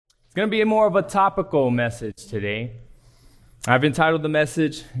It's going to be more of a topical message today. I've entitled the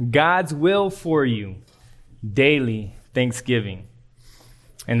message, God's Will for You, Daily Thanksgiving.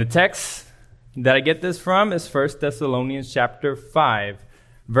 And the text that I get this from is 1 Thessalonians chapter 5,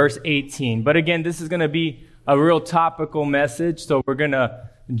 verse 18. But again, this is going to be a real topical message, so we're going to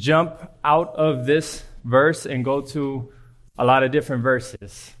jump out of this verse and go to a lot of different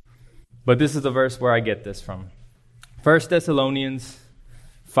verses. But this is the verse where I get this from. 1 Thessalonians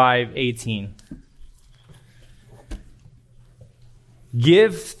 5:18.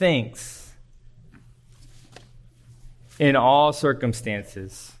 Give thanks in all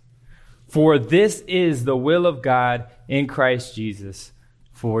circumstances, for this is the will of God in Christ Jesus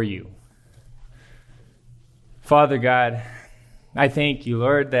for you. Father God, I thank you,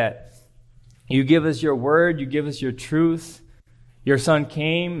 Lord, that you give us your word, you give us your truth. Your Son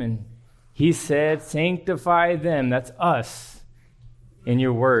came and he said, sanctify them, that's us, in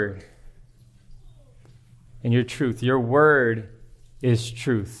your word, in your truth. Your word is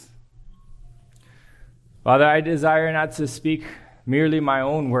truth. Father, I desire not to speak merely my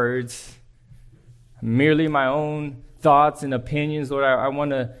own words, merely my own thoughts and opinions. Lord, I want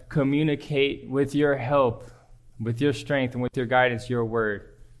to communicate with your help, with your strength, and with your guidance, your word.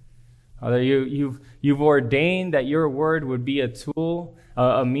 Father, you've ordained that your word would be a tool,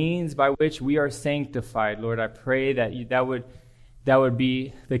 a means by which we are sanctified. Lord, I pray that that would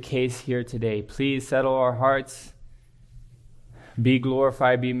be the case here today. Please settle our hearts. Be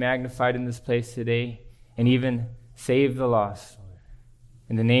glorified, be magnified in this place today, and even save the lost.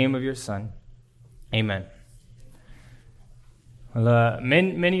 In the name of your Son, amen. Well,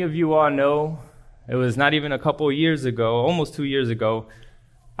 many of you all know, it was not even a couple of years ago, almost 2 years ago,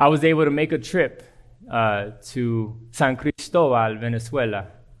 I was able to make a trip to San Cristobal, Venezuela.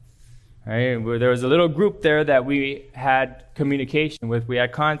 Right, where there was a little group there that we had communication with, we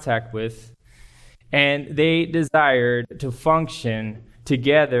had contact with, and they desired to function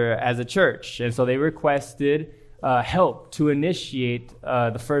together as a church. And so they requested help to initiate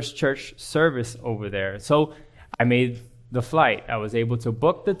the first church service over there. So I made the flight. I was able to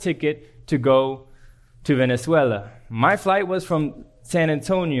book the ticket to go to Venezuela. My flight was from San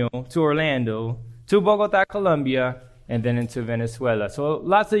Antonio to Orlando to Bogota, Colombia, and then into Venezuela. So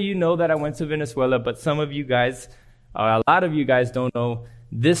lots of you know that I went to Venezuela, but some of you guys, a lot of you guys don't know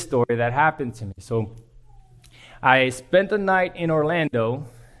this story that happened to me. So I spent the night in Orlando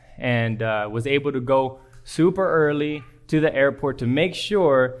and was able to go super early to the airport to make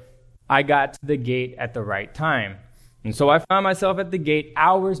sure I got to the gate at the right time. And so I found myself at the gate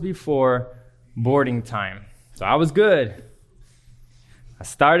hours before boarding time. So I was good. I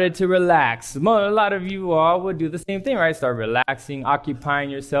started to relax. A lot of you all would do the same thing, right? Start relaxing,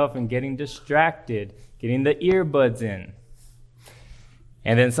 occupying yourself, and getting distracted, getting the earbuds in.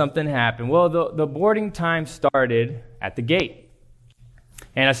 And then something happened. Well, the boarding time started at the gate.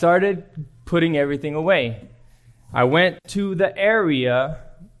 And I started putting everything away. I went to the area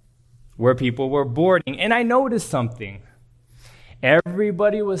where people were boarding, and I noticed something.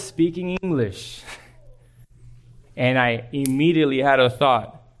 Everybody was speaking English. And I immediately had a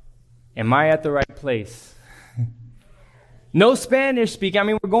thought, am I at the right place? No Spanish speaking. I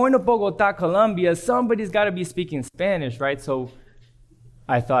mean, we're going to Bogota, Colombia. Somebody's got to be speaking Spanish, right? So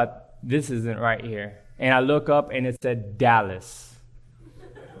I thought, this isn't right here. And I look up and it said Dallas.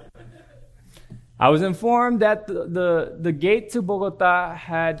 I was informed that the gate to Bogota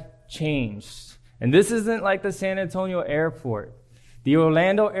had changed. And this isn't like the San Antonio airport. The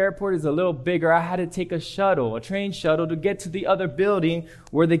Orlando airport is a little bigger. I had to take a train shuttle to get to the other building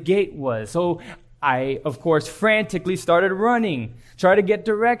where the gate was. So I, of course, frantically started running, try to get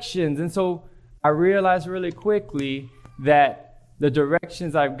directions. And so I realized really quickly that the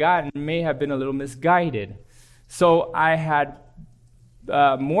directions I've gotten may have been a little misguided. So I had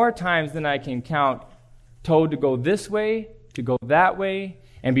more times than I can count told to go this way, to go that way.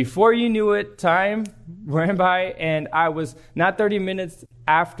 And before you knew it, time ran by, and I was not 30 minutes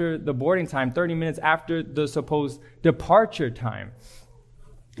after the boarding time, 30 minutes after the supposed departure time.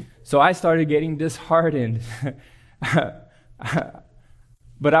 So I started getting disheartened.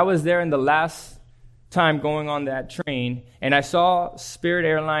 But I was there in the last time going on that train, and I saw Spirit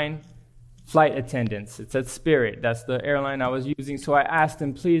Airline flight attendants. It said Spirit. That's the airline I was using. So I asked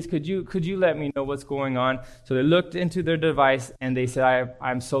them, please, could you let me know what's going on? So they looked into their device and they said,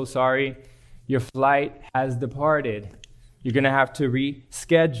 I'm so sorry. Your flight has departed. You're going to have to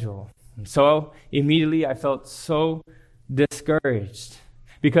reschedule. And so immediately I felt so discouraged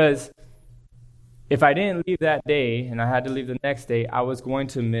because if I didn't leave that day and I had to leave the next day, I was going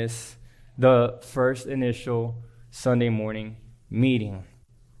to miss the first initial Sunday morning meeting.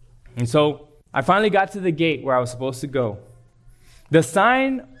 And so I finally got to the gate where I was supposed to go. The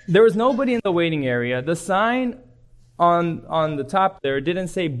sign, there was nobody in the waiting area. The sign on the top there didn't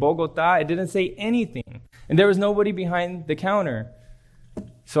say Bogota. It didn't say anything. And there was nobody behind the counter.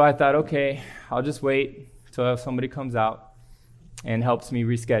 So I thought, okay, I'll just wait till somebody comes out and helps me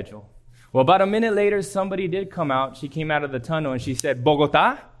reschedule. Well, about a minute later, somebody did come out. She came out of the tunnel and she said,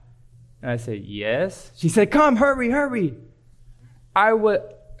 Bogota? And I said, yes. She said, come, hurry.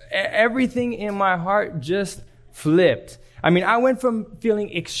 Everything in my heart just flipped. I mean, I went from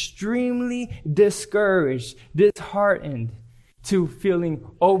feeling extremely discouraged, disheartened, to feeling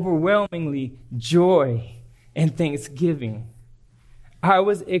overwhelmingly joy and thanksgiving. I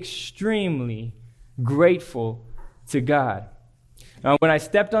was extremely grateful to God. Now, when I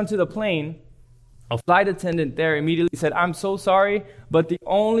stepped onto the plane, a flight attendant there immediately said, I'm so sorry, but the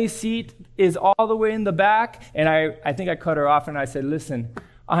only seat is all the way in the back. And I think I cut her off and I said, listen,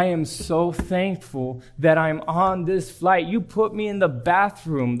 I am so thankful that I'm on this flight. You put me in the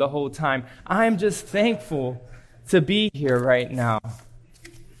bathroom the whole time. I'm just thankful to be here right now.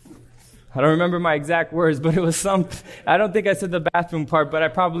 I don't remember my exact words, but it was I don't think I said the bathroom part, but I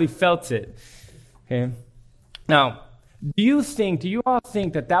probably felt it. Okay. Now, do you all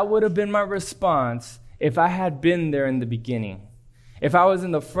think that would have been my response if I had been there in the beginning? If I was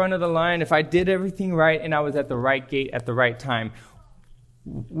in the front of the line, if I did everything right and I was at the right gate at the right time,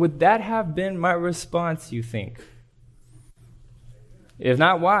 would that have been my response, you think? If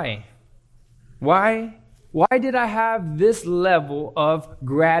not, why? Why did I have this level of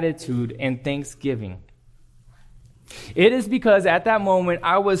gratitude and thanksgiving? It is because at that moment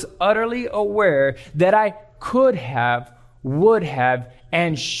I was utterly aware that I could have, would have,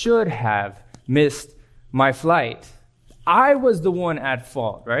 and should have missed my flight. I was the one at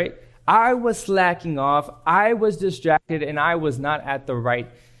fault, right? I was slacking off, I was distracted, and I was not at the right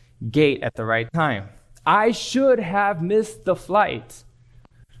gate at the right time. I should have missed the flight.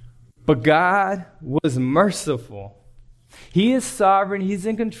 But God was merciful. He is sovereign, He's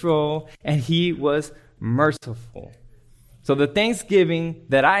in control, and He was merciful. So the thanksgiving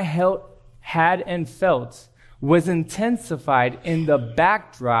that I had and felt was intensified in the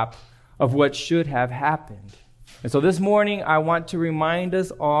backdrop of what should have happened. And so this morning, I want to remind us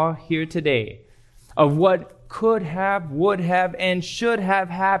all here today of what could have, would have, and should have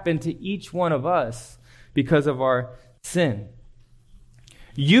happened to each one of us because of our sin.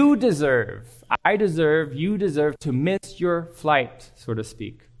 You deserve to miss your flight, so to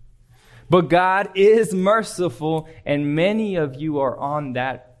speak. But God is merciful, and many of you are on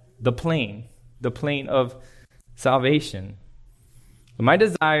the plane of salvation. But my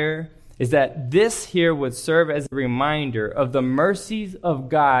desire is that this here would serve as a reminder of the mercies of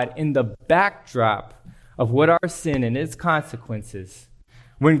God in the backdrop of what our sin and its consequences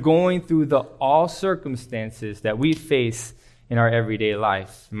when going through the all circumstances that we face in our everyday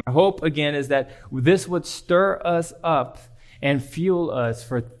life. My hope, again, is that this would stir us up and fuel us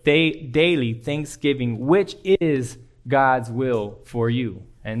for daily thanksgiving, which is God's will for you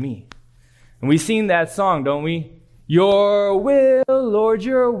and me. And we sing that song, don't we? Your will, Lord,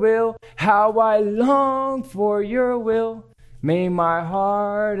 your will, how I long for your will. May my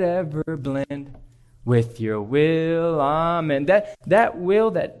heart ever blend with your will. Amen. That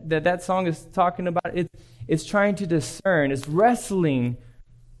will that song is talking about, it's trying to discern, it's wrestling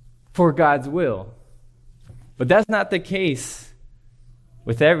for God's will. But that's not the case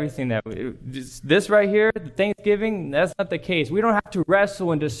with everything this right here, the Thanksgiving, that's not the case. We don't have to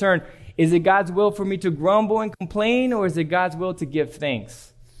wrestle and discern, is it God's will for me to grumble and complain, or is it God's will to give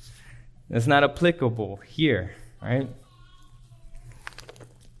thanks? That's not applicable here, right?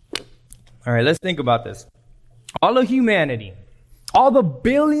 All right, let's think about this. All of humanity, all the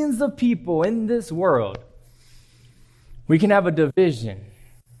billions of people in this world, we can have a division,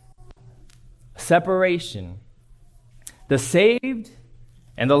 a separation, the saved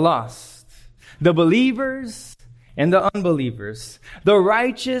and the lost, the believers and the unbelievers, the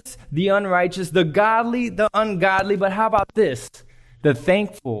righteous, the unrighteous, the godly, the ungodly. But how about this? The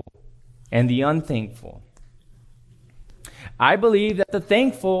thankful and the unthankful. I believe that the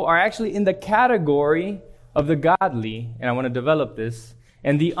thankful are actually in the category of the godly, and I want to develop this,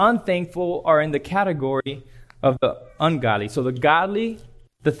 and the unthankful are in the category of the ungodly. So the godly,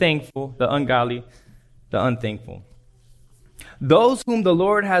 the thankful, the ungodly, the unthankful. Those whom the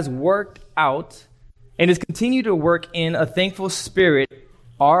Lord has worked out and is continued to work in a thankful spirit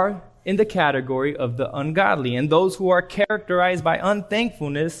are in the category of the ungodly. And those who are characterized by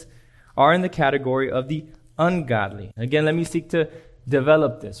unthankfulness are in the category of the ungodly. Again, let me seek to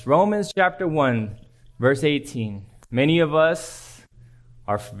develop this. Romans chapter 1, verse 18. Many of us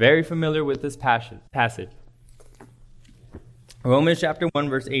are very familiar with this passage. Romans chapter 1,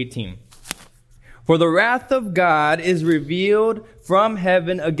 verse 18. For the wrath of God is revealed from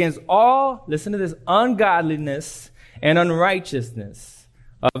heaven against all, listen to this, ungodliness and unrighteousness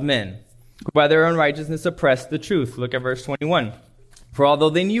of men, who by their unrighteousness oppress the truth. Look at verse 21. For although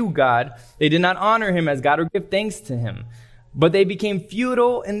they knew God, they did not honor him as God or give thanks to him. But they became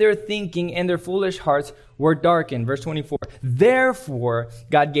futile in their thinking, and their foolish hearts were darkened. Verse 24. Therefore,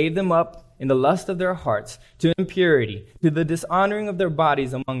 God gave them up in the lust of their hearts to impurity, to the dishonoring of their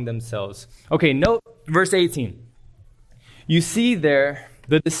bodies among themselves. Okay, note verse 18. You see there's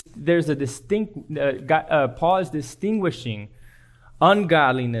a distinct, Paul is distinguishing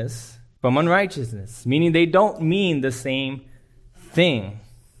ungodliness from unrighteousness, meaning they don't mean the same thing.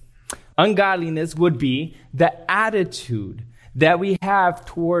 Ungodliness would be the attitude that we have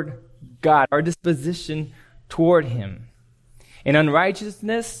toward God, our disposition toward him. And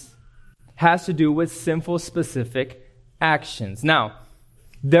unrighteousness has to do with sinful specific actions. Now,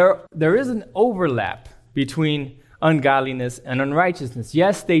 there is an overlap between ungodliness and unrighteousness.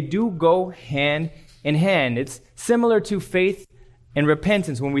 Yes, they do go hand in hand. It's similar to faith and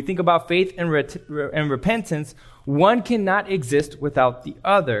repentance. When we think about faith and repentance, one cannot exist without the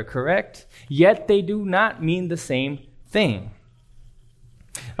other, correct? Yet they do not mean the same thing.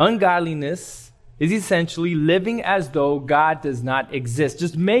 Ungodliness is essentially living as though God does not exist,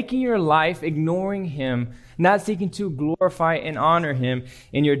 just making your life, ignoring him, not seeking to glorify and honor him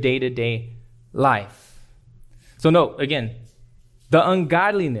in your day-to-day life. So note, again, the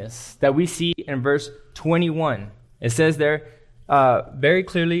ungodliness that we see in verse 21. It says there very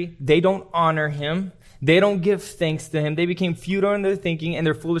clearly, they don't honor him. They don't give thanks to him. They became futile in their thinking, and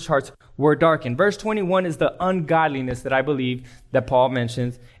their foolish hearts were darkened. Verse 21 is the ungodliness that I believe that Paul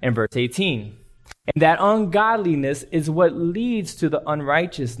mentions in verse 18. And that ungodliness is what leads to the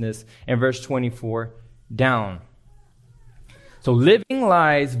unrighteousness in verse 24 down. So living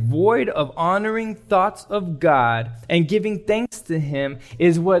lives void of honoring thoughts of God and giving thanks to him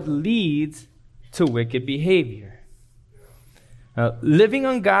is what leads to wicked behavior. Living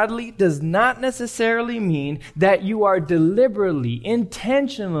ungodly does not necessarily mean that you are deliberately,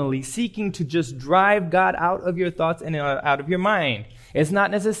 intentionally seeking to just drive God out of your thoughts and out of your mind. It's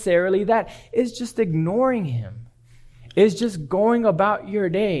not necessarily that. It's just ignoring him. It's just going about your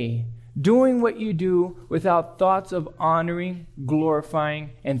day, doing what you do without thoughts of honoring,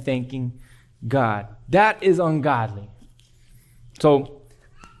 glorifying, and thanking God. That is ungodly. So,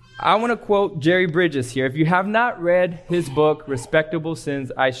 I want to quote Jerry Bridges here. If you have not read his book, Respectable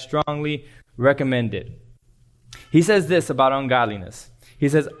Sins, I strongly recommend it. He says this about ungodliness. He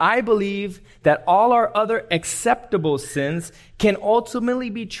says, I believe that all our other acceptable sins can ultimately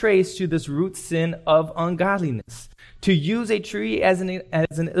be traced to this root sin of ungodliness. To use a tree as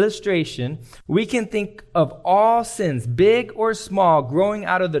an illustration, we can think of all sins, big or small, growing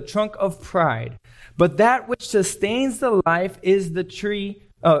out of the trunk of pride. But that which sustains the life is the tree.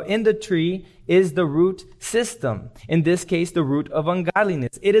 In the tree is the root system. In this case, the root of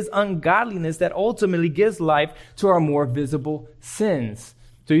ungodliness. It is ungodliness that ultimately gives life to our more visible sins.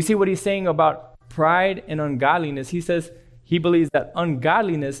 So you see what he's saying about pride and ungodliness. He says he believes that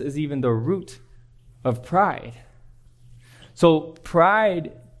ungodliness is even the root of pride. So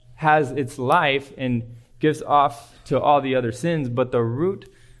pride has its life and gives off to all the other sins, but the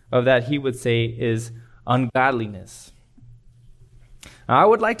root of that, he would say, is ungodliness. I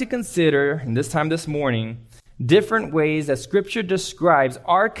would like to consider, in this morning, different ways that Scripture describes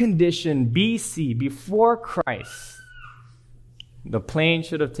our condition BC, before Christ. The plane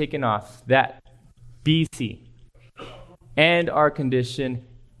should have taken off, that BC. And our condition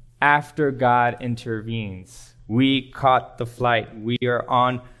after God intervenes. We caught the flight. We are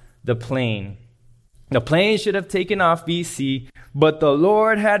on the plane. The plane should have taken off BC, but the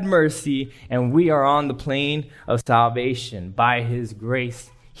Lord had mercy, and we are on the plane of salvation. By his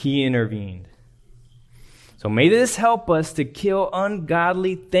grace, he intervened. So may this help us to kill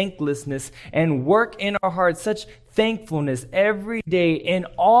ungodly thanklessness and work in our hearts such thankfulness every day in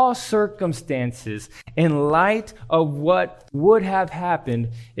all circumstances in light of what would have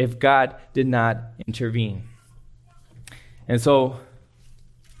happened if God did not intervene. And so,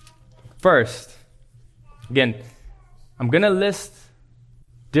 first, again, I'm going to list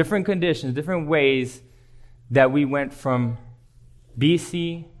different conditions, different ways that we went from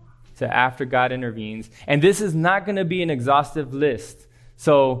BC to after God intervenes. And this is not going to be an exhaustive list.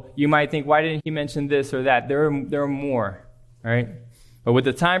 So you might think, why didn't he mention this or that? There are more, right? But with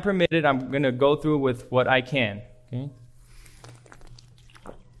the time permitted, I'm going to go through with what I can. Okay?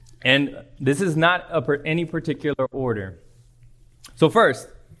 And this is not any particular order. So first,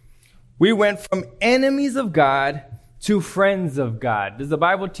 we went from enemies of God to friends of God. Does the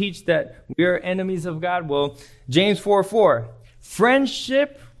Bible teach that we are enemies of God? Well, James 4:4,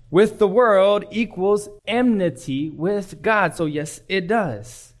 friendship with the world equals enmity with God. So yes, it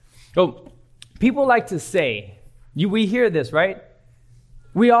does. So people like to say, we hear this, right?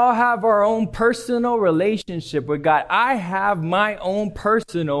 We all have our own personal relationship with God. I have my own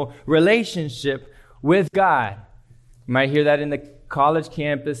personal relationship with God. You might hear that in the college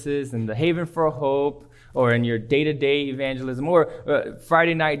campuses, in the Haven for Hope, or in your day-to-day evangelism, or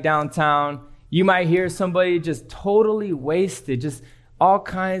Friday night downtown. You might hear somebody just totally wasted, just all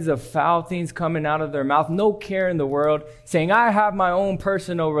kinds of foul things coming out of their mouth, no care in the world, saying, I have my own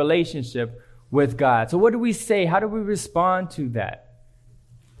personal relationship with God. So what do we say? How do we respond to that?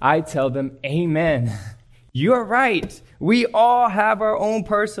 I tell them, amen. You're right. We all have our own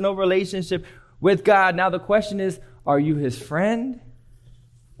personal relationship with God. Now the question is, are you his friend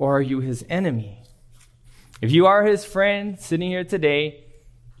or are you his enemy? If you are his friend sitting here today,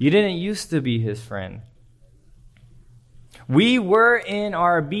 you didn't used to be his friend. We were in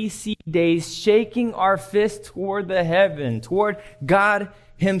our BC days shaking our fist toward the heaven, toward God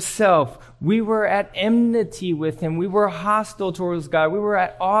himself. We were at enmity with him. We were hostile towards God. We were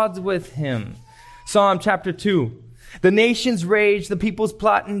at odds with him. Psalm chapter 2. The nations rage, the peoples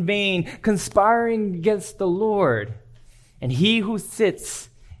plot in vain, conspiring against the Lord. And he who sits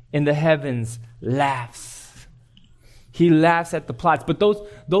in the heavens laughs. He laughs at the plots. But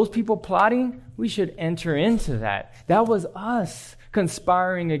those people plotting, we should enter into that. That was us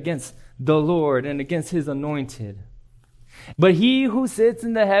conspiring against the Lord and against his anointed. But he who sits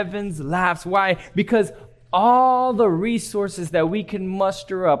in the heavens laughs. Why? Because all the resources that we can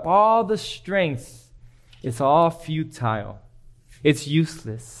muster up, all the strength, it's all futile. It's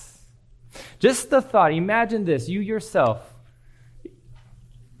useless. Just the thought, imagine this, you yourself,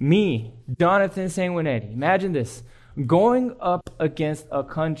 me, Jonathan Sanguinetti, imagine this. Going up against a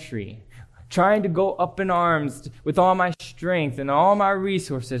country, trying to go up in arms with all my strength and all my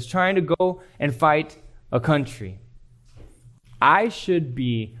resources, trying to go and fight a country. I should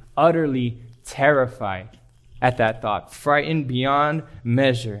be utterly terrified at that thought, frightened beyond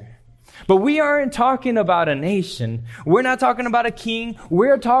measure. But we aren't talking about a nation. We're not talking about a king.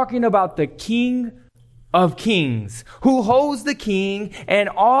 We're talking about the King of Kings, who holds the king and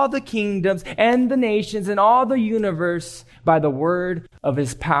all the kingdoms and the nations and all the universe by the word of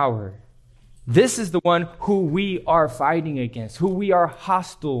his power. This is the one who we are fighting against, who we are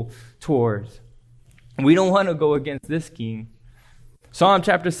hostile towards. We don't want to go against this king. Psalm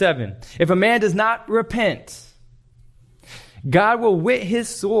chapter 7. If a man does not repent, God will whet his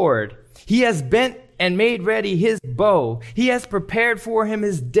sword. He has bent and made ready his bow. He has prepared for him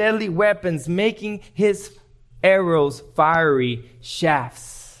his deadly weapons, making his arrows fiery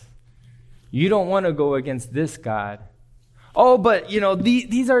shafts. You don't want to go against this God. Oh, but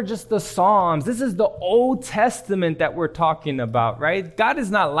these are just the Psalms. This is the Old Testament that we're talking about, right? God is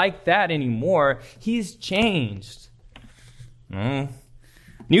not like that anymore. He's changed.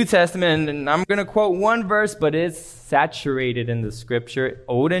 New Testament, and I'm going to quote one verse, but it's saturated in the scripture,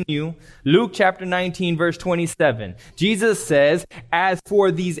 old and new. Luke chapter 19, verse 27. Jesus says, as for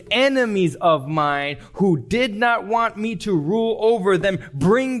these enemies of mine who did not want me to rule over them,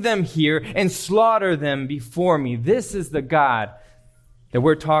 bring them here and slaughter them before me. This is the God that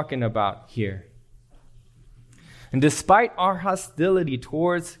we're talking about here. And despite our hostility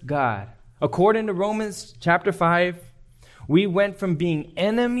towards God, according to Romans chapter 5, we went from being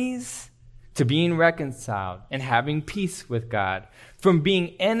enemies to being reconciled and having peace with God. From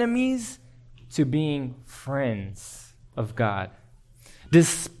being enemies to being friends of God.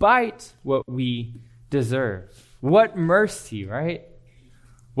 Despite what we deserve. What mercy, right?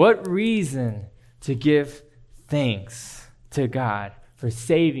 What reason to give thanks to God for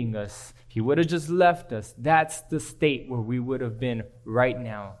saving us. If he would have just left us, that's the state where we would have been right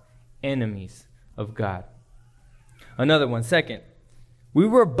now. Enemies of God. Another one, second, we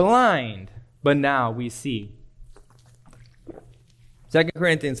were blind, but now we see. 2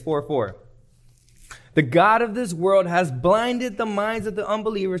 Corinthians 4:4. The God of this world has blinded the minds of the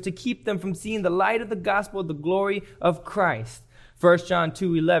unbelievers to keep them from seeing the light of the gospel of the glory of Christ. 1 John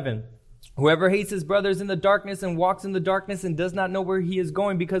 2:11. Whoever hates his brother is in the darkness and walks in the darkness and does not know where he is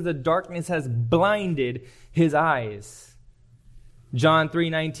going because the darkness has blinded his eyes. John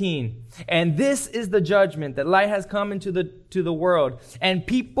 3:19. And this is the judgment, that light has come into the world, and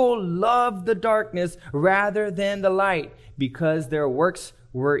people love the darkness rather than the light because their works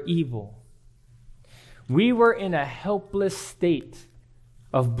were evil. We were in a helpless state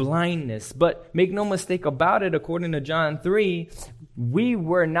of blindness, but make no mistake about it, according to John 3, we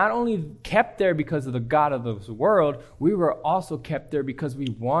were not only kept there because of the God of this world, we were also kept there because we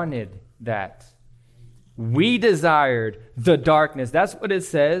wanted that. We desired the darkness. That's what it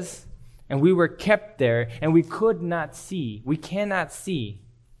says. And we were kept there, and we could not see. We cannot see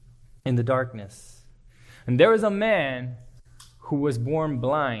in the darkness. And there was a man who was born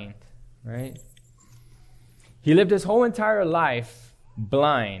blind, right? He lived his whole entire life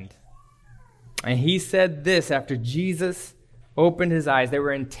blind. And he said this after Jesus opened his eyes. They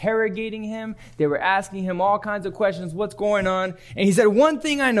were interrogating him. They were asking him all kinds of questions. What's going on? And he said, one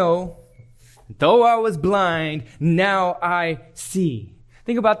thing I know, though I was blind, now I see.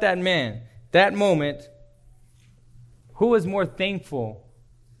 Think about that man, that moment. Who was more thankful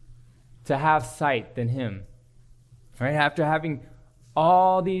to have sight than him? Right? After having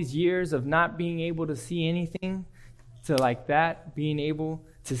all these years of not being able to see anything, to like that, being able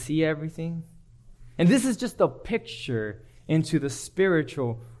to see everything. And this is just a picture into the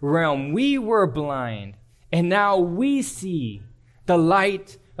spiritual realm. We were blind, and now we see the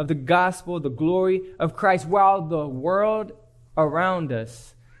light of the gospel, the glory of Christ, while the world around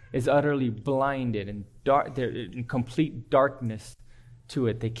us is utterly blinded and dark. They're in complete darkness to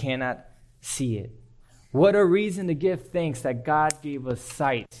it. They cannot see it. What a reason to give thanks that God gave us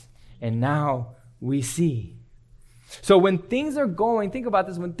sight, and now we see. So when things are going, think about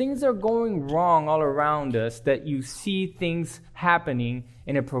this, when things are going wrong all around us, that you see things happening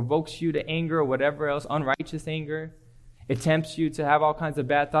and it provokes you to anger or whatever else, unrighteous anger, it tempts you to have all kinds of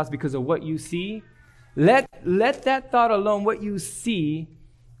bad thoughts because of what you see. Let that thought alone, what you see,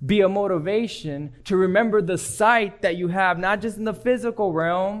 be a motivation to remember the sight that you have, not just in the physical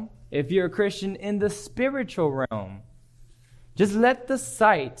realm, if you're a Christian, in the spiritual realm. Just let the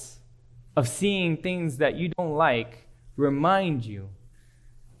sight of seeing things that you don't like remind you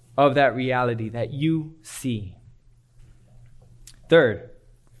of that reality that you see. Third,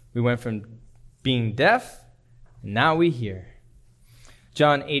 we went from being deaf, and now we hear.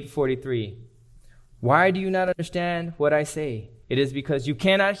 John 8:43. Why do you not understand what I say? It is because you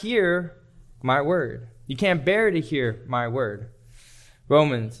cannot hear my word. You can't bear to hear my word.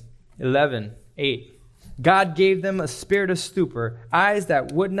 Romans 11:8. God gave them a spirit of stupor, eyes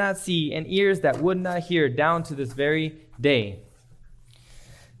that would not see and ears that would not hear, down to this very day.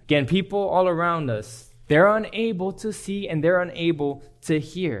 Again, people all around us, they're unable to see and they're unable to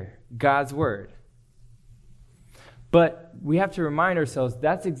hear God's word. But we have to remind ourselves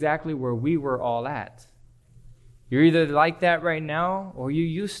that's exactly where we were all at. You're either like that right now or you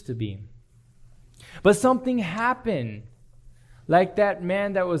used to be. But something happened. Like that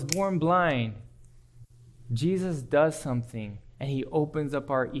man that was born blind. Jesus does something and he opens up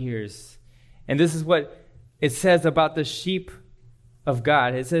our ears. And this is what it says about the sheep of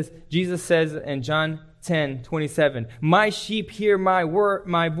God. It says, Jesus says in John 10:27, my sheep hear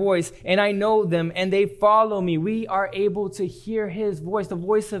my voice, and I know them, and they follow me. We are able to hear his voice, the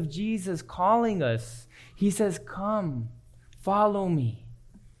voice of Jesus calling us. He says, come, follow me.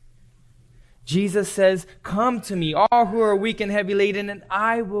 Jesus says, come to me, all who are weak and heavy laden, and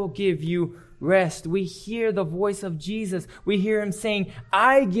I will give you rest. We hear the voice of Jesus. We hear him saying,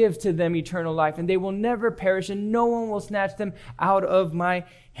 I give to them eternal life, and they will never perish, and no one will snatch them out of my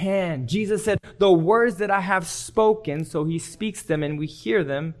hand. Jesus said, the words that I have spoken, so he speaks them and we hear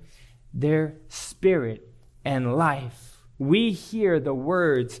them, they're spirit and life. We hear the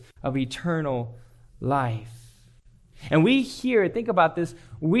words of eternal life. And we hear, think about this,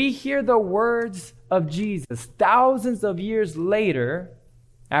 we hear the words of Jesus thousands of years later,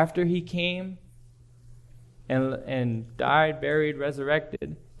 after he came and died, buried,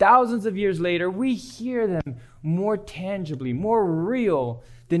 resurrected. Thousands of years later, we hear them more tangibly, more real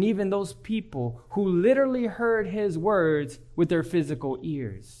than even those people who literally heard his words with their physical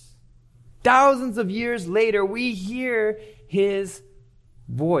ears. Thousands of years later, we hear his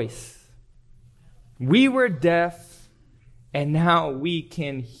voice. We were deaf, and now we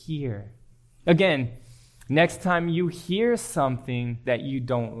can hear. Again, next time you hear something that you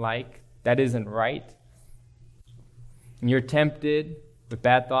don't like, that isn't right, and you're tempted with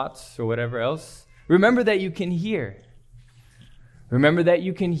bad thoughts or whatever else, remember that you can hear. Remember that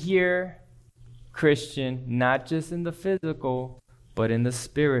you can hear, Christian, not just in the physical, but in the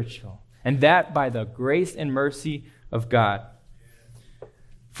spiritual. And that by the grace and mercy of God.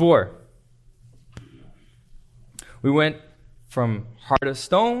 4, we went from heart of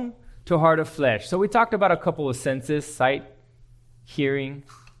stone to heart of flesh. So we talked about a couple of senses, sight, hearing.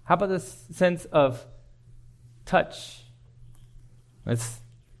 How about the sense of touch? Let's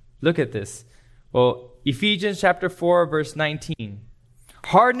look at this. Well, Ephesians chapter 4, verse 19.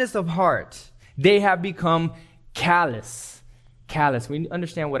 Hardness of heart, they have become callous. callus. We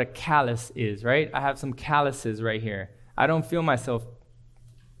understand what a callus is, right? I have some calluses right here. I don't feel myself.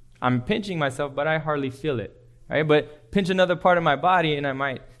 I'm pinching myself, but I hardly feel it, right? But pinch another part of my body and I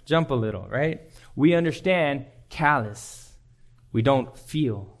might jump a little, right? We understand callus. We don't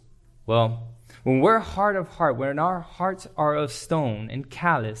feel. Well, when we're heart of heart, when our hearts are of stone and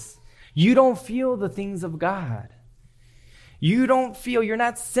callous, you don't feel the things of God. You don't feel, you're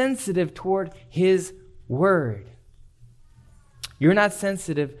not sensitive toward His word. You're not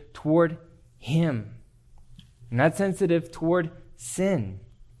sensitive toward Him. You're not sensitive toward sin.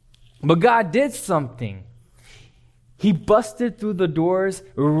 But God did something. He busted through the doors,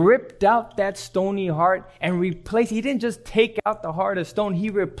 ripped out that stony heart, and replaced. He didn't just take out the heart of stone, He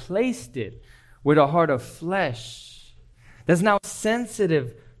replaced it with a heart of flesh that's now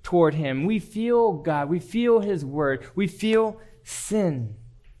sensitive toward Him. We feel God. We feel His word. We feel sin.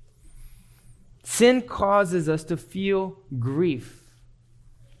 Sin causes us to feel grief.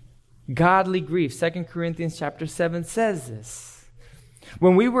 Godly grief. 2 Corinthians chapter 7 says this.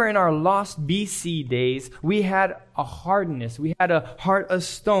 When we were in our lost BC days, we had a hardness. We had a heart of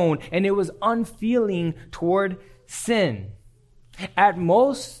stone, and it was unfeeling toward sin. At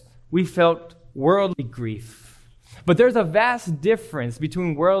most, we felt worldly grief. But there's a vast difference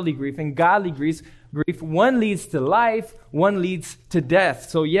between worldly grief and godly grief. One leads to life, one leads to death.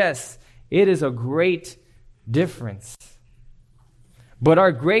 So yes, it is a great difference. But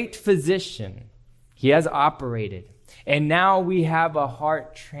our great physician, He has operated. And now we have a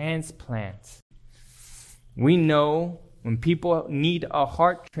heart transplant. We know when people need a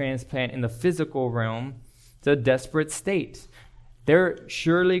heart transplant in the physical realm, it's a desperate state. They're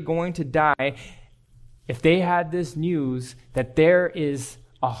surely going to die if they had this news that there is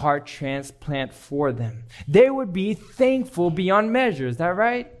a heart transplant for them. They would be thankful beyond measure. Is that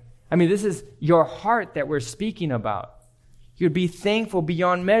right? I mean, this is your heart that we're speaking about. You'd be thankful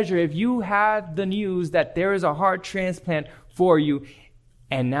beyond measure if you had the news that there is a heart transplant for you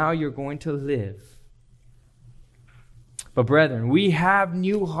and now you're going to live. But brethren, we have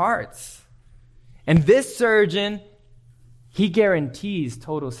new hearts. And this surgeon, he guarantees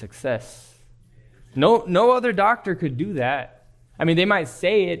total success. No other doctor could do that. I mean, they might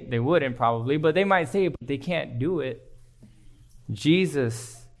say it, they wouldn't probably, but they might say it, but they can't do it.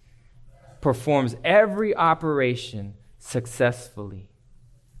 Jesus performs every operation successfully.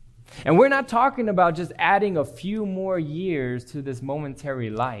 And we're not talking about just adding a few more years to this momentary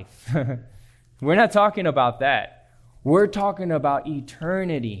life. We're not talking about that. We're talking about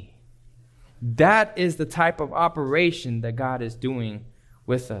eternity. That is the type of operation that God is doing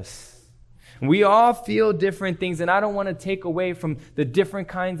with us. We all feel different things, and I don't want to take away from the different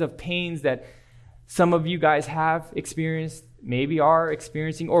kinds of pains that some of you guys have experienced, maybe are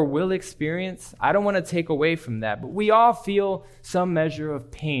experiencing, or will experience. I don't want to take away from that, but we all feel some measure of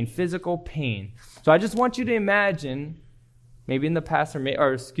pain, physical pain. So I just want you to imagine, maybe in the past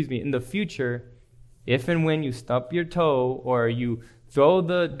in the future, if and when you stub your toe or you throw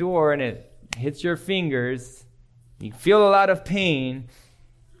the door and it hits your fingers, you feel a lot of pain.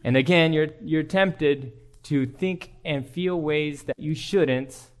 And again, you're tempted to think and feel ways that you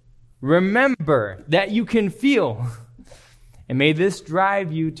shouldn't. Remember that you can feel. And may this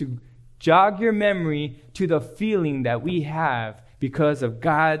drive you to jog your memory to the feeling that we have because of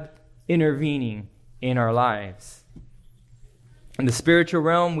God intervening in our lives. In the spiritual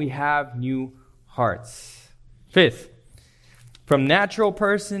realm, we have new hearts. Fifth, from natural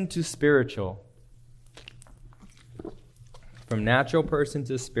person to spiritual. From natural person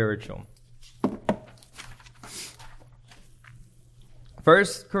to spiritual. 1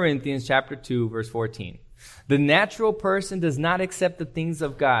 Corinthians chapter 2, verse 14. The natural person does not accept the things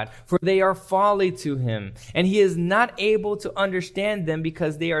of God, for they are folly to him, and he is not able to understand them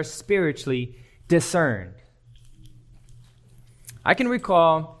because they are spiritually discerned. I can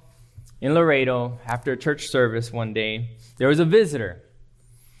recall in Laredo, after a church service one day, there was a visitor.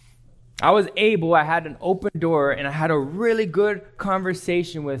 I had an open door, and I had a really good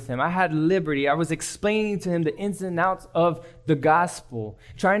conversation with him. I had liberty. I was explaining to him the ins and outs of the gospel,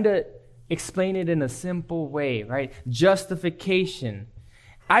 trying to explain it in a simple way, right? Justification.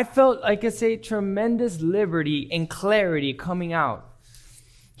 I felt, like I say, tremendous liberty and clarity coming out.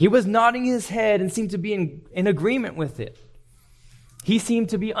 He was nodding his head and seemed to be in agreement with it. He seemed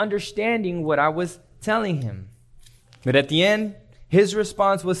to be understanding what I was telling him. But at the end, his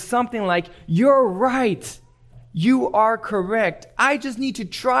response was something like, "You're right. You are correct. I just need to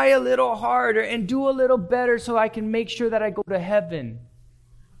try a little harder and do a little better so I can make sure that I go to heaven."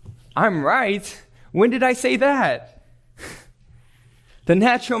 I'm right. When did I say that? The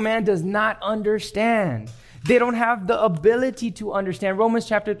natural man does not understand. They don't have the ability to understand. Romans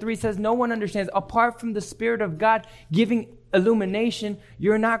chapter 3 says no one understands. Apart from the Spirit of God giving illumination,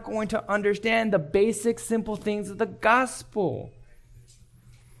 you're not going to understand the basic, simple things of the gospel.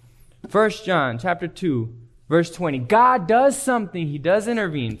 1 John chapter 2, verse 20. God does something. He does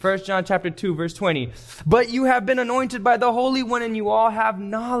intervene. 1 John chapter 2, verse 20. But you have been anointed by the Holy One, and you all have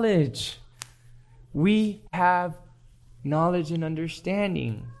knowledge. We have knowledge and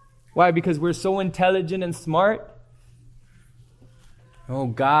understanding. Why? Because we're so intelligent and smart? Oh,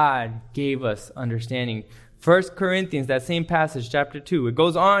 God gave us understanding. 1 Corinthians, that same passage, chapter 2, it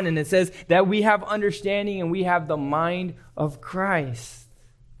goes on and it says that we have understanding and we have the mind of Christ.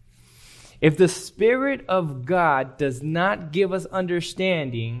 If the Spirit of God does not give us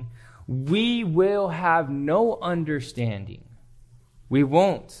understanding, we will have no understanding. We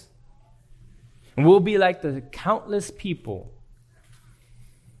won't. And we'll be like the countless people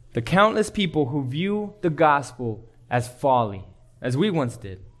who view the gospel as folly, as we once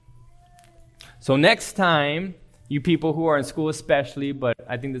did. So next time, you people who are in school especially, but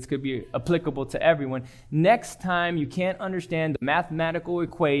I think this could be applicable to everyone, next time you can't understand the mathematical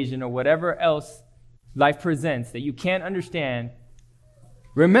equation or whatever else life presents that you can't understand,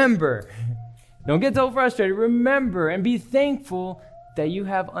 remember, don't get so frustrated, remember and be thankful that you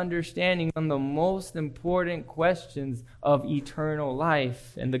have understanding on the most important questions of eternal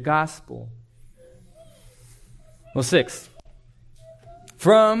life and the gospel. Well, 6.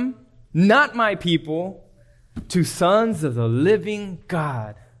 From not my people to sons of the living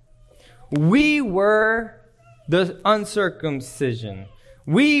God. We were the uncircumcision.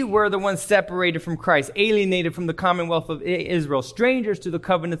 We were the ones separated from Christ, alienated from the commonwealth of Israel, strangers to the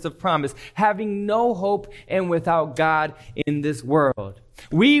covenants of promise, having no hope and without God in this world.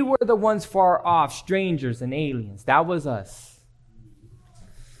 We were the ones far off, strangers and aliens. That was us.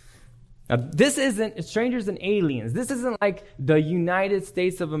 Now, this isn't strangers and aliens. This isn't like the United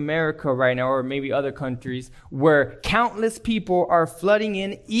States of America right now, or maybe other countries, where countless people are flooding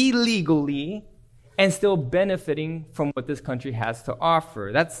in illegally and still benefiting from what this country has to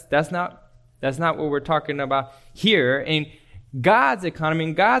offer. That's not what we're talking about here. In God's economy,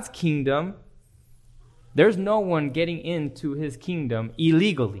 in God's kingdom, there's no one getting into his kingdom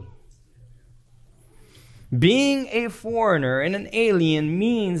illegally. Being a foreigner and an alien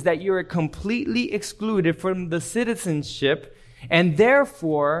means that you're completely excluded from the citizenship, and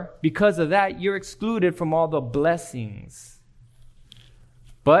therefore, because of that, you're excluded from all the blessings.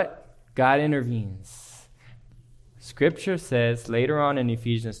 But God intervenes. Scripture says later on in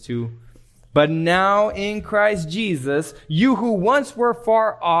Ephesians 2, but now in Christ Jesus, you who once were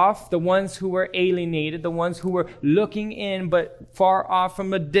far off, the ones who were alienated, the ones who were looking in but far off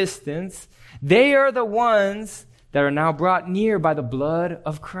from a distance, they are the ones that are now brought near by the blood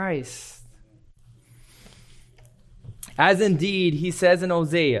of Christ. As indeed he says in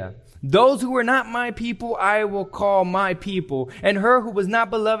Hosea, those who were not my people, I will call my people, and her who was not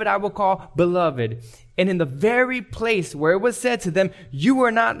beloved, I will call beloved. And in the very place where it was said to them, you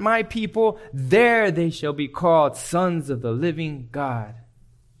are not my people, there they shall be called sons of the living God.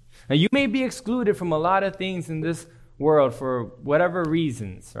 Now you may be excluded from a lot of things in this world for whatever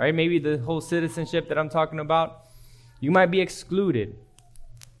reasons, right? Maybe the whole citizenship that I'm talking about, you might be excluded.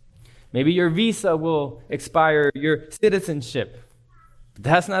 Maybe your visa will expire, your citizenship. But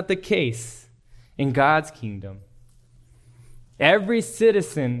that's not the case in God's kingdom. Every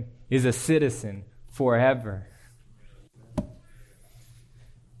citizen is a citizen forever.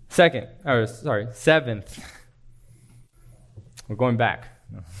 Seventh. We're going back.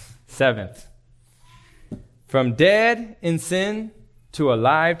 7th. From dead in sin to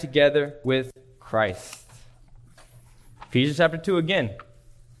alive together with Christ. Ephesians chapter 2 again.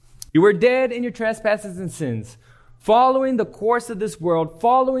 You were dead in your trespasses and sins, following the course of this world,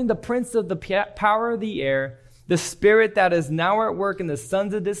 following the prince of the power of the air, the spirit that is now at work in the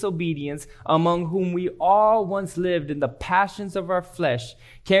sons of disobedience, among whom we all once lived in the passions of our flesh,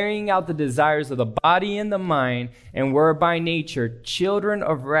 carrying out the desires of the body and the mind, and were by nature children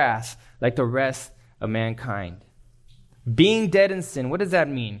of wrath like the rest of mankind. Being dead in sin, what does that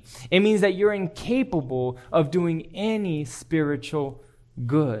mean? It means that you're incapable of doing any spiritual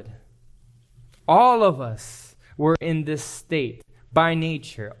good. All of us were in this state by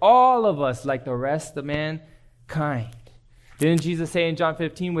nature. All of us like the rest of mankind. Didn't Jesus say in John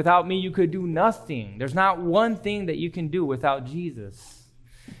 15, without me you could do nothing? There's not one thing that you can do without Jesus.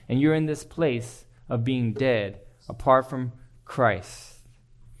 And you're in this place of being dead apart from Christ.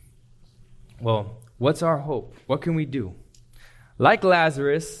 Well, what's our hope? What can we do? Like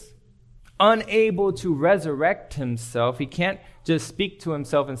Lazarus, unable to resurrect himself. He can't just speak to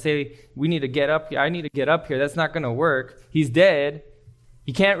himself and say, we need to get up here. I need to get up here. That's not going to work. He's dead.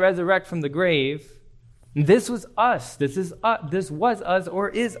 He can't resurrect from the grave. And this was us. This was us or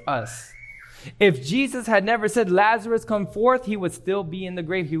is us. If Jesus had never said, Lazarus, come forth, he would still be in the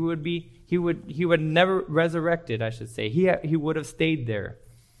grave. He would never resurrected, I should say. He would have stayed there.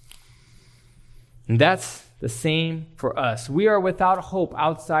 And that's the same for us. We are without hope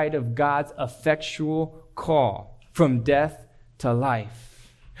outside of God's effectual call from death to life.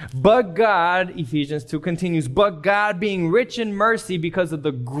 But God, Ephesians 2 continues, but God being rich in mercy because of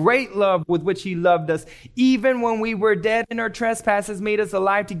the great love with which he loved us, even when we were dead in our trespasses, made us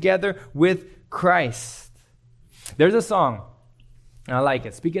alive together with Christ. There's a song, and I like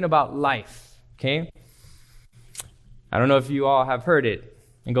it, speaking about life, okay? I don't know if you all have heard it.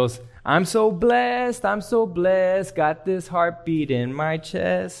 It goes, I'm so blessed, got this heartbeat in my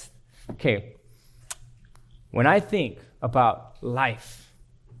chest. Okay, when I think about life,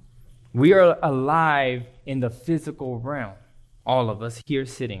 we are alive in the physical realm, all of us here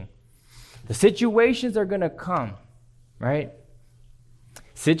sitting. The situations are going to come, right?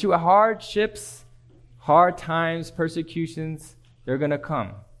 Hardships, hard times, persecutions, they're going to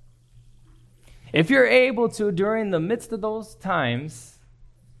come. If you're able to, during the midst of those times,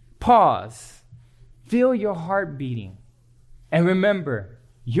 pause, feel your heart beating, and remember,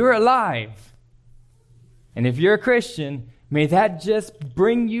 you're alive. And if you're a Christian, may that just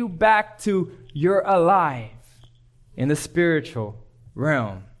bring you back to you're alive in the spiritual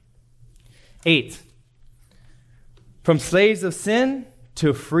realm. 8, from slaves of sin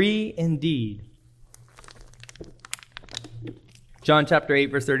to free indeed. John chapter 8,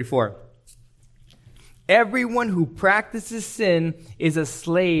 verse 34. Everyone who practices sin is a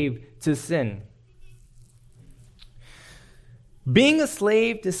slave to sin. Being a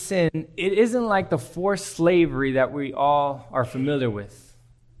slave to sin, it isn't like the forced slavery that we all are familiar with.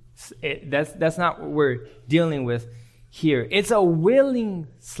 That's not what we're dealing with here. It's a willing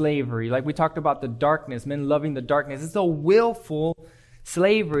slavery, like we talked about the darkness, men loving the darkness. It's a willful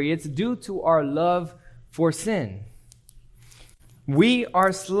slavery. It's due to our love for sin. We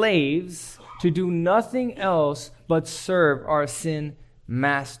are slaves to do nothing else but serve our sin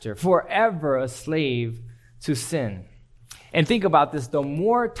master, forever a slave to sin. And think about this, the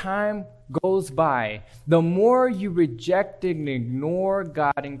more time goes by, the more you reject and ignore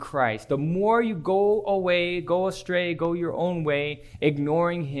God in Christ, the more you go away, go astray, go your own way,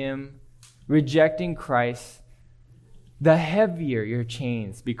 ignoring him, rejecting Christ, the heavier your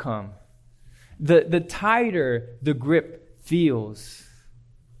chains become. The tighter the grip feels.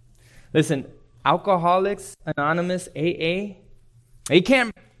 Listen, Alcoholics Anonymous, AA, they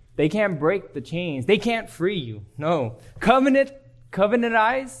can't break the chains. They can't free you. No. Covenant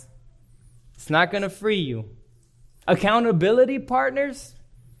eyes, it's not going to free you. Accountability partners,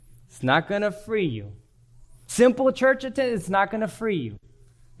 it's not going to free you. Simple church attendance, it's not going to free you.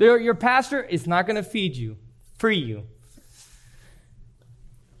 Your pastor is not going to free you.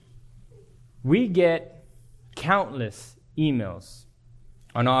 We get countless emails,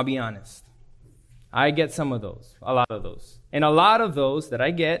 and I'll be honest. I get some of those, a lot of those. And a lot of those that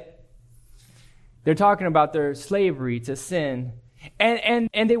I get, they're talking about their slavery to sin. And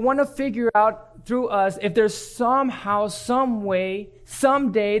they want to figure out through us if there's somehow, some way,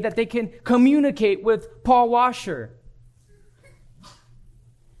 someday that they can communicate with Paul Washer.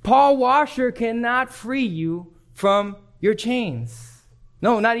 Paul Washer cannot free you from your chains.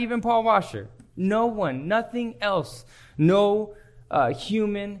 No, not even Paul Washer. No one, nothing else. No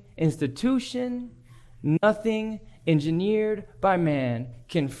human institution, nothing engineered by man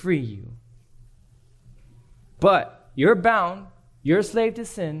can free you. But you're bound, you're a slave to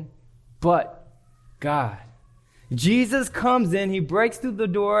sin, but God. Jesus comes in, he breaks through the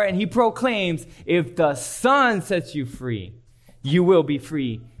door, and he proclaims, if the Son sets you free, you will be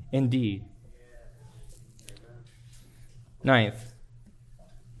free indeed. 9th.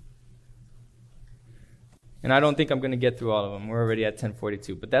 And I don't think I'm going to get through all of them. We're already at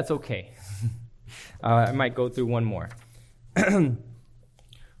 10:42, but that's okay. I might go through one more.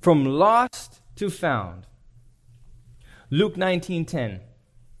 From lost to found. Luke 19:10.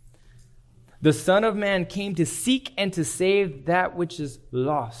 The Son of Man came to seek and to save that which is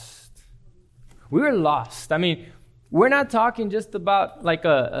lost. We were lost. I mean, we're not talking just about like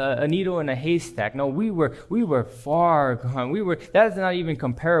a needle in a haystack. No, we were far gone. That's not even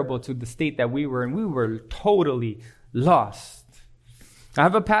comparable to the state that we were in. We were totally lost. I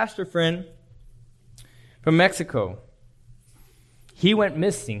have a pastor friend from Mexico. He went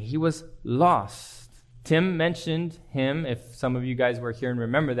missing. He was lost. Tim mentioned him, if some of you guys were here and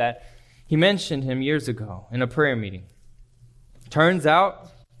remember that. He mentioned him years ago in a prayer meeting. Turns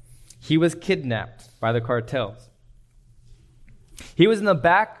out he was kidnapped by the cartels. He was in the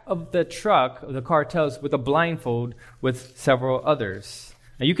back of the truck of the cartels with a blindfold with several others.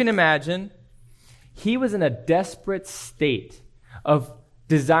 Now you can imagine he was in a desperate state of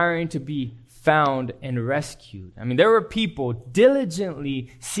desiring to be found and rescued. I mean, there were people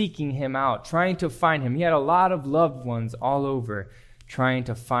diligently seeking him out, trying to find him. He had a lot of loved ones all over trying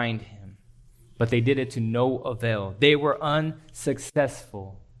to find him, but they did it to no avail. They were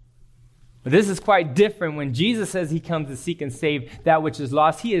unsuccessful. But this is quite different. When Jesus says he comes to seek and save that which is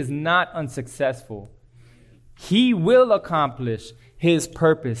lost, he is not unsuccessful. He will accomplish his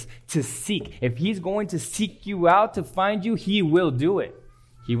purpose to seek. If he's going to seek you out to find you, he will do it.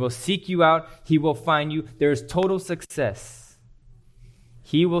 He will seek you out. He will find you. There's total success.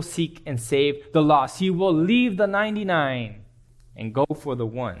 He will seek and save the lost. He will leave the 99 and go for the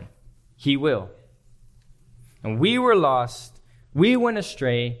one. He will. And we were lost. We went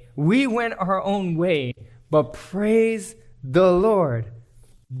astray. We went our own way. But praise the Lord.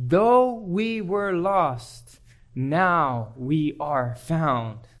 Though we were lost, now we are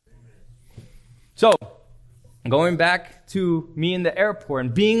found. So, going back to me in the airport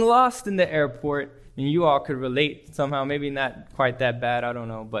and being lost in the airport, and you all could relate somehow, maybe not quite that bad, I don't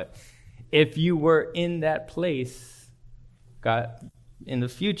know. But if you were in that place, God, in the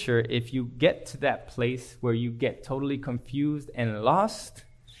future, if you get to that place where you get totally confused and lost,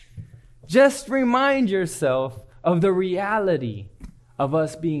 just remind yourself of the reality of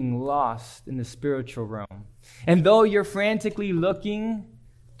us being lost in the spiritual realm. And though you're frantically looking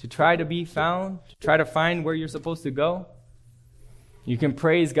to try to be found, to try to find where you're supposed to go, you can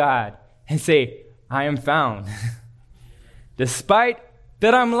praise God and say, I am found. Despite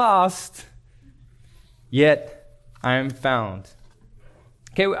that I'm lost, yet I am found.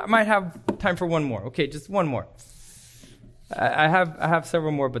 Okay, I might have time for one more. Okay, just one more. I have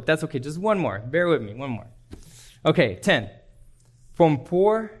several more, but that's okay. Just one more. Bear with me. One more. Okay, 10. From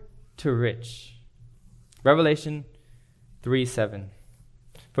poor to rich. Revelation 3:7.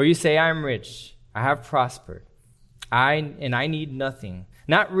 For you say, I am rich, I have prospered, I need nothing,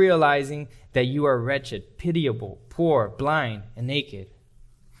 not realizing that you are wretched, pitiable, poor, blind, and naked.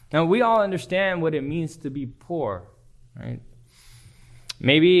 Now, we all understand what it means to be poor, right?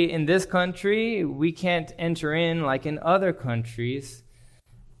 Maybe in this country, we can't enter in like in other countries,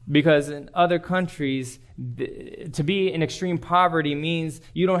 because in other countries, to be in extreme poverty means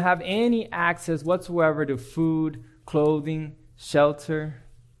you don't have any access whatsoever to food, clothing, shelter.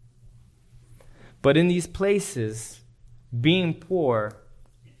 But in these places, being poor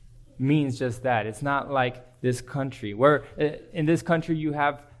means just that. It's not like this country, where in this country you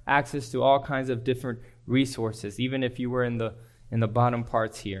have access to all kinds of different resources, even if you were in the bottom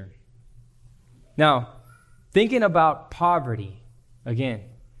parts here. Now, thinking about poverty, again,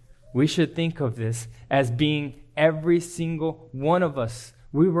 we should think of this as being every single one of us.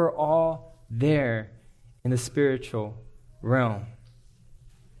 We were all there in the spiritual realm.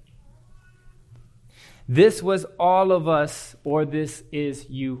 This was all of us, or this is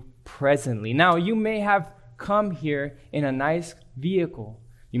you presently. Now, you may have come here in a nice vehicle.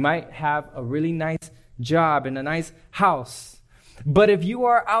 You might have a really nice job and a nice house. But if you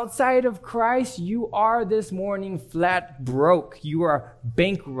are outside of Christ, you are this morning flat broke. You are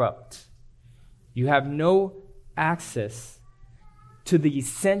bankrupt. You have no access to the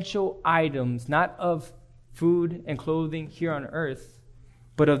essential items, not of food and clothing here on earth,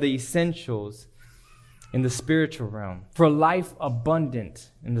 but of the essentials in the spiritual realm, for life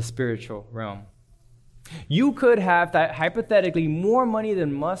abundant in the spiritual realm. You could have, hypothetically, more money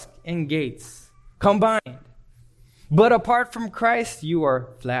than Musk and Gates combined. But apart from Christ, you are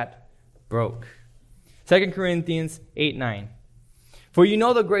flat broke. 2 Corinthians 8:9. For you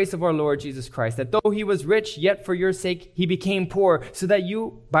know the grace of our Lord Jesus Christ, that though he was rich, yet for your sake he became poor, so that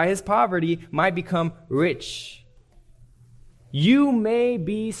you, by his poverty, might become rich. You may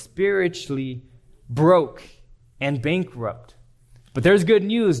be spiritually broke and bankrupt, but there's good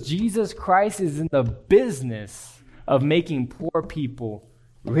news. Jesus Christ is in the business of making poor people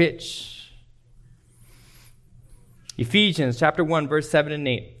rich. Ephesians chapter 1, verse 7 and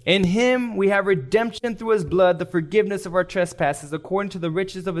 8. In him we have redemption through his blood, the forgiveness of our trespasses, according to the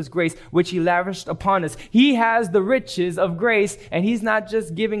riches of his grace, which he lavished upon us. He has the riches of grace, and he's not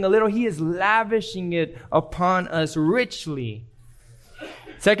just giving a little, he is lavishing it upon us richly.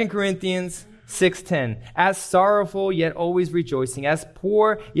 2 Corinthians 6:10. As sorrowful, yet always rejoicing. As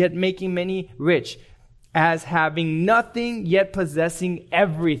poor, yet making many rich. As having nothing, yet possessing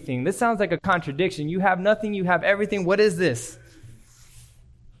everything. This sounds like a contradiction. You have nothing, you have everything. What is this?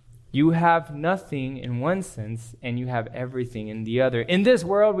 You have nothing in one sense, and you have everything in the other. In this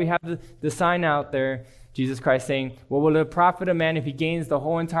world, we have the sign out there, Jesus Christ saying, what will it profit a man if he gains the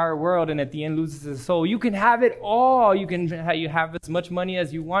whole entire world and at the end loses his soul? You can have it all. You have as much money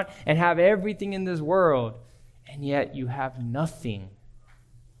as you want and have everything in this world, and yet you have nothing.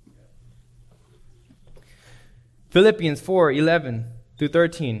 Philippians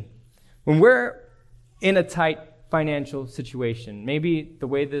 4:11-13. When we're in a tight financial situation, maybe the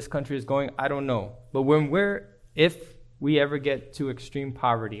way this country is going, I don't know. But if we ever get to extreme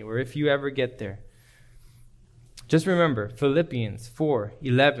poverty, or if you ever get there, just remember Philippians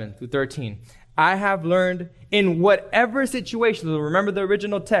 4:11-13. I have learned in whatever situation, remember the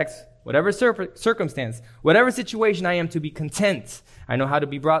original text, whatever circumstance, whatever situation, I am to be content. I know how to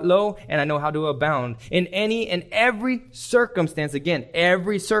be brought low, and I know how to abound. In any and every circumstance, again,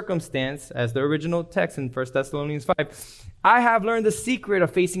 every circumstance, as the original text in 1 Thessalonians 5, I have learned the secret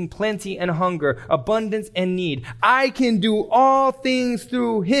of facing plenty and hunger, abundance and need. I can do all things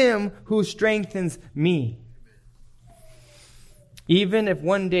through him who strengthens me. Even if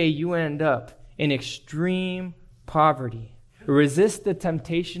one day you end up in extreme poverty, resist the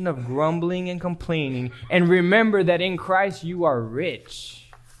temptation of grumbling and complaining, and remember that in Christ you are rich.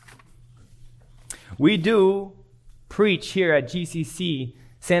 We do preach here at GCC,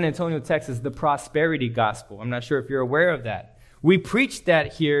 San Antonio, Texas, the prosperity gospel. I'm not sure if you're aware of that. We preach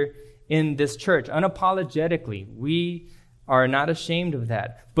that here in this church unapologetically. We are not ashamed of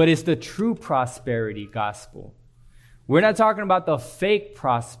that. But it's the true prosperity gospel. We're not talking about the fake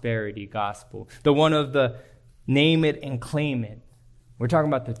prosperity gospel, the one of the name it and claim it. We're talking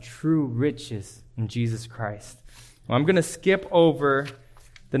about the true riches in Jesus Christ. Well, I'm going to skip over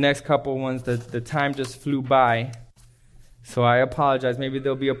the next couple ones. The time just flew by. So I apologize. Maybe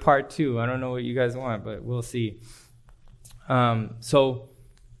there'll be a part 2. I don't know what you guys want, but we'll see. So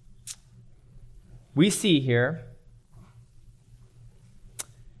we see here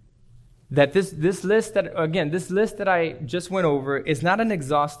that this list that I just went over is not an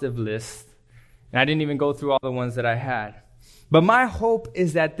exhaustive list. And I didn't even go through all the ones that I had. But my hope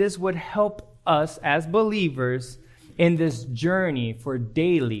is that this would help us as believers in this journey for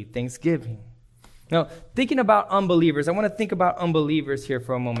daily thanksgiving. Now, thinking about unbelievers, I want to think about unbelievers here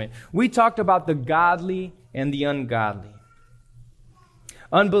for a moment. We talked about the godly and the ungodly.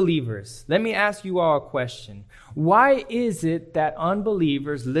 Unbelievers, let me ask you all a question. Why is it that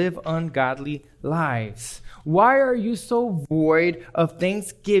unbelievers live ungodly lives? Why are you so void of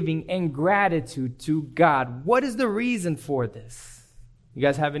thanksgiving and gratitude to God? What is the reason for this? You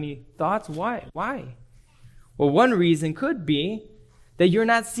guys have any thoughts? Why? Well, one reason could be that you're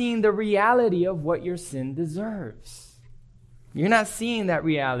not seeing the reality of what your sin deserves. You're not seeing that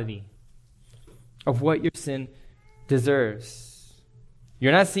reality of what your sin deserves.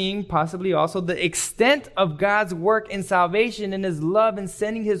 You're not seeing possibly also the extent of God's work in salvation and his love in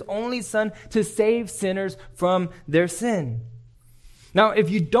sending his only son to save sinners from their sin. Now, if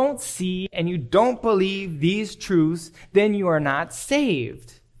you don't see and you don't believe these truths, then you are not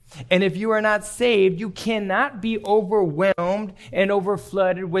saved. And if you are not saved, you cannot be overwhelmed and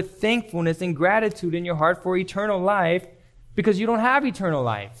overflooded with thankfulness and gratitude in your heart for eternal life because you don't have eternal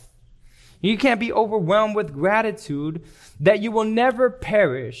life. You can't be overwhelmed with gratitude that you will never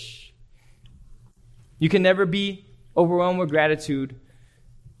perish. You can never be overwhelmed with gratitude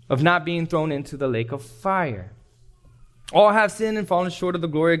of not being thrown into the lake of fire. All have sinned and fallen short of the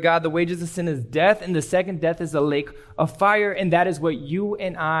glory of God. The wages of sin is death, and the second death is the lake of fire, and that is what you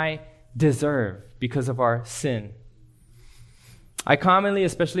and I deserve because of our sin. I commonly,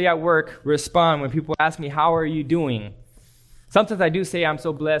 especially at work, respond when people ask me, how are you doing? Sometimes I do say, I'm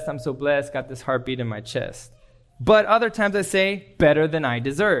so blessed, got this heartbeat in my chest. But other times I say, better than I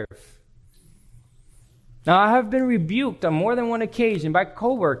deserve. Now, I have been rebuked on more than one occasion by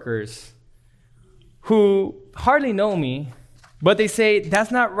coworkers who hardly know me, but they say,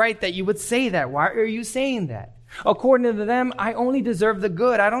 that's not right that you would say that. Why are you saying that? According to them, I only deserve the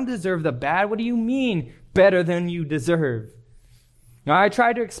good. I don't deserve the bad. What do you mean, better than you deserve? Now, I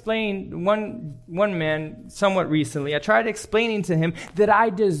tried to explain one man somewhat recently. I tried explaining to him that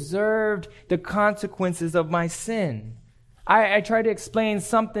I deserved the consequences of my sin. I tried to explain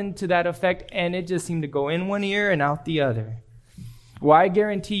something to that effect, and it just seemed to go in one ear and out the other. Well, I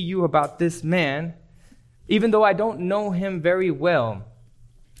guarantee you about this man, even though I don't know him very well,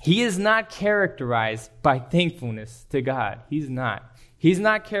 he is not characterized by thankfulness to God. He's not. He's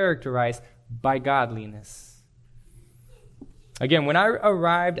not characterized by godliness. Again, when I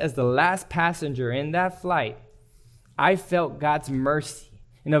arrived as the last passenger in that flight, I felt God's mercy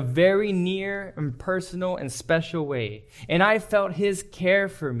in a very near and personal and special way. And I felt his care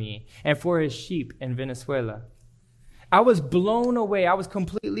for me and for his sheep in Venezuela. I was blown away. I was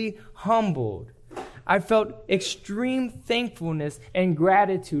completely humbled. I felt extreme thankfulness and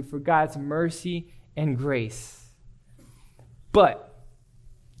gratitude for God's mercy and grace. But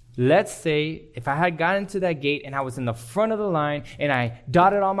let's say if I had gotten to that gate and I was in the front of the line and I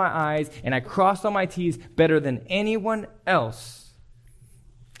dotted all my I's and I crossed all my T's better than anyone else,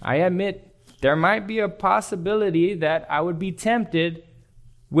 I admit there might be a possibility that I would be tempted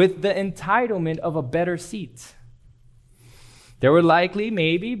with the entitlement of a better seat. There would likely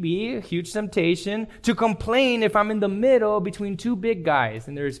maybe be a huge temptation to complain if I'm in the middle between two big guys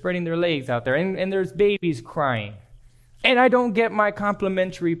and they're spreading their legs out there and there's babies crying. And I don't get my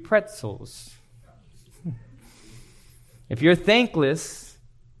complimentary pretzels. If you're thankless,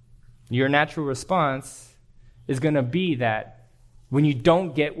 your natural response is going to be that when you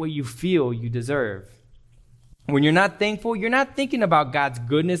don't get what you feel you deserve. When you're not thankful, you're not thinking about God's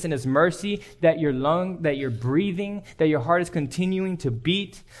goodness and his mercy, that you're breathing, that your heart is continuing to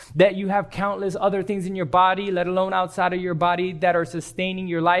beat, that you have countless other things in your body, let alone outside of your body, that are sustaining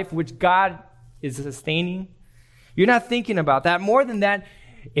your life, which God is sustaining. You're not thinking about that. More than that,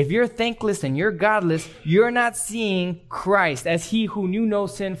 if you're thankless and you're godless, you're not seeing Christ as he who knew no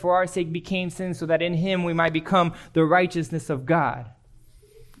sin for our sake became sin so that in him we might become the righteousness of God.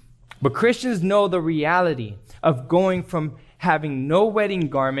 But Christians know the reality of going from having no wedding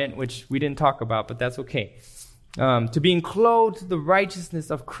garment, which we didn't talk about, but that's okay, to being clothed the righteousness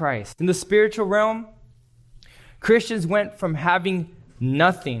of Christ. In the spiritual realm, Christians went from having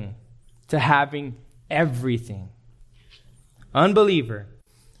nothing to having everything. Unbeliever,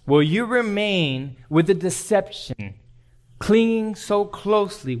 will you remain with the deception, clinging so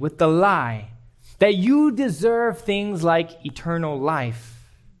closely with the lie that you deserve things like eternal life,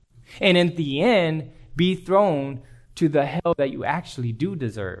 and in the end, be thrown to the hell that you actually do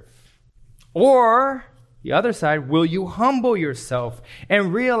deserve? Or, the other side, will you humble yourself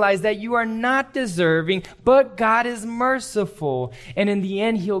and realize that you are not deserving, but God is merciful, and in the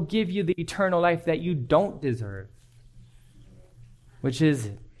end, he'll give you the eternal life that you don't deserve? Which is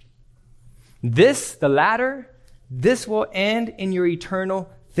it? The latter, this will end in your eternal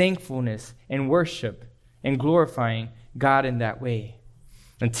thankfulness and worship and glorifying God in that way.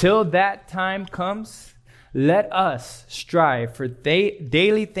 Until that time comes, let us strive for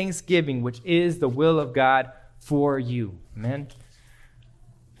daily thanksgiving, which is the will of God for you. Amen.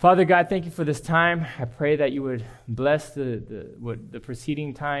 Father God, thank you for this time. I pray that you would bless the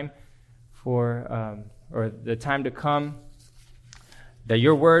preceding time or the time to come, that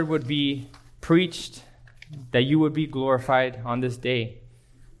your word would be preached, that you would be glorified on this day.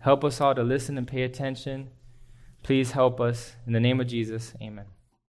 Help us all to listen and pay attention. Please help us. In the name of Jesus, amen.